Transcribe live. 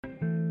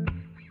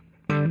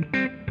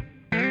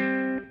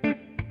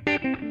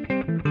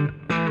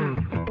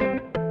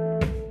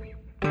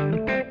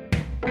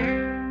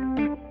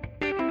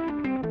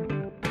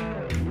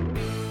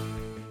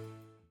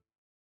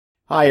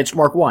Hi, it's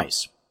Mark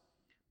Weiss.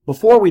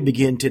 Before we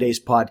begin today's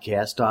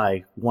podcast,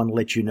 I want to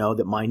let you know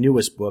that my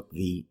newest book,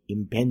 The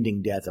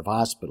Impending Death of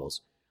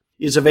Hospitals,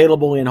 is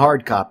available in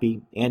hard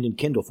copy and in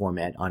Kindle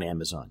format on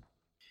Amazon.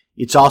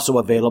 It's also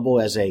available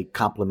as a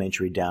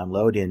complimentary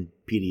download in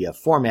PDF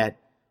format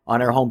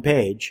on our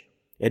homepage,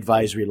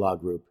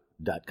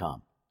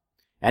 advisorylawgroup.com.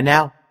 And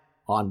now,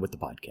 on with the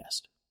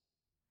podcast.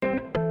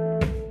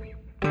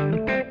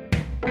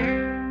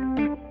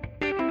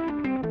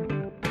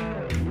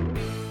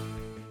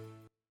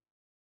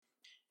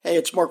 Hey,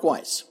 it's Mark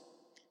Weiss.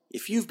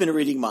 If you've been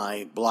reading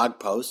my blog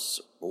posts,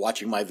 or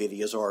watching my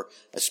videos, or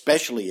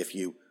especially if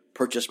you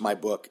purchased my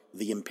book,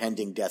 The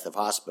Impending Death of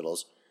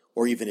Hospitals,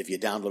 or even if you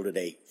downloaded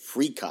a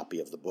free copy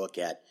of the book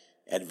at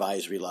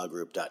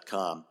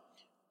advisorylawgroup.com,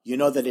 you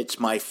know that it's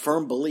my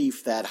firm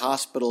belief that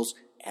hospitals,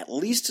 at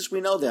least as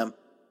we know them,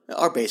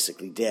 are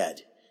basically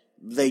dead.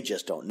 They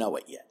just don't know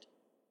it yet.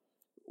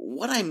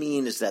 What I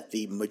mean is that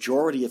the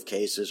majority of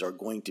cases are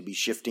going to be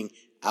shifting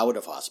out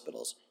of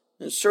hospitals.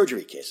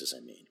 Surgery cases, I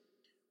mean.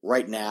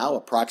 Right now,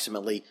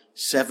 approximately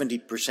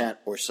 70%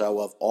 or so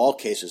of all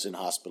cases in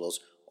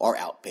hospitals are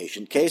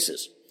outpatient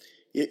cases.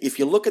 If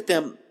you look at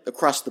them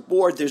across the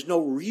board, there's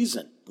no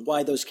reason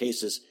why those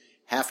cases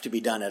have to be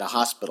done at a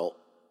hospital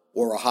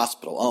or a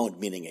hospital-owned,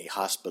 meaning a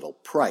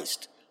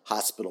hospital-priced,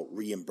 hospital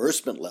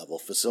reimbursement level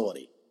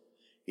facility.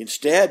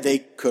 Instead, they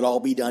could all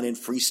be done in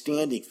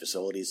freestanding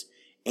facilities,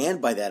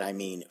 and by that I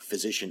mean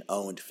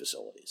physician-owned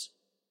facilities.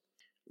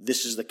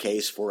 This is the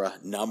case for a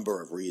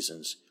number of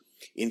reasons,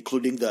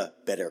 including the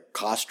better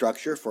cost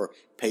structure for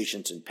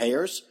patients and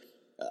payers,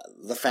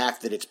 the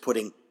fact that it's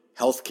putting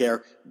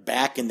healthcare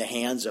back in the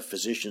hands of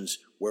physicians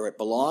where it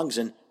belongs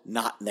and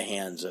not in the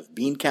hands of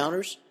bean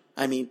counters,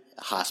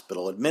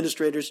 hospital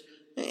administrators,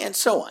 and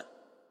so on.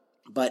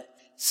 But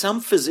some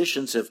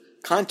physicians have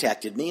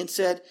contacted me and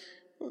said,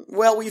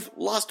 well, we've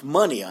lost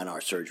money on our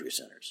surgery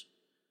centers.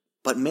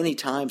 But many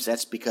times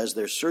that's because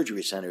their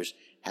surgery centers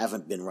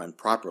haven't been run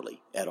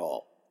properly at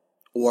all.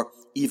 Or,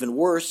 even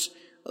worse,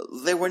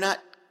 they were not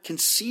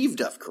conceived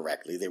of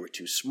correctly. They were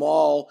too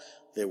small,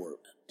 they were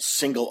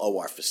single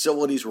OR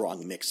facilities,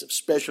 wrong mix of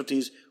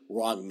specialties,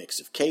 wrong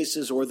mix of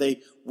cases, or they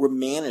were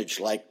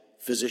managed like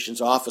physicians'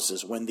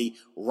 offices when the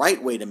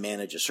right way to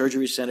manage a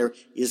surgery center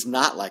is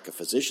not like a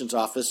physician's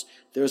office.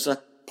 There's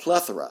a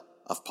plethora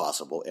of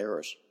possible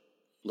errors.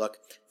 Look,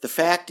 the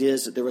fact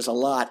is that there is a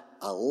lot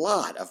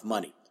of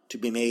money to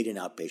be made in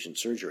outpatient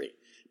surgery.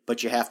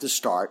 But you have to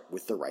start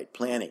with the right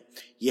planning.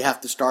 You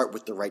have to start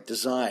with the right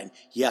design.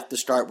 You have to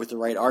start with the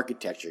right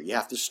architecture. You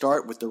have to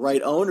start with the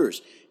right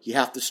owners. You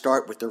have to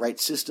start with the right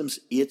systems.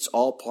 It's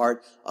all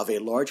part of a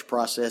large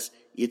process.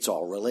 It's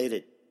all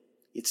related.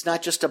 It's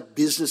not just a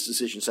business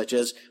decision such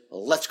as,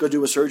 let's go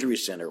do a surgery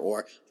center,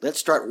 or let's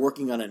start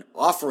working on an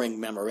offering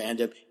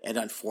memorandum and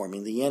on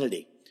forming the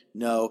entity.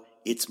 No,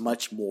 it's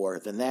much more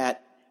than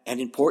that.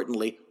 And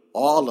importantly,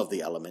 all of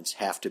the elements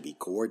have to be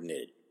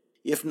coordinated.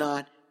 If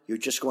not, you're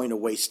just going to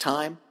waste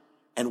time,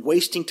 and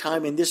wasting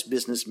time in this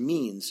business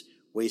means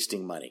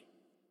wasting money.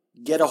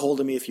 Get a hold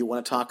of me if you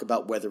want to talk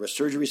about whether a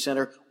surgery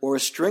center or a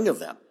string of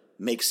them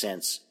makes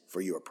sense for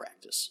your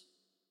practice.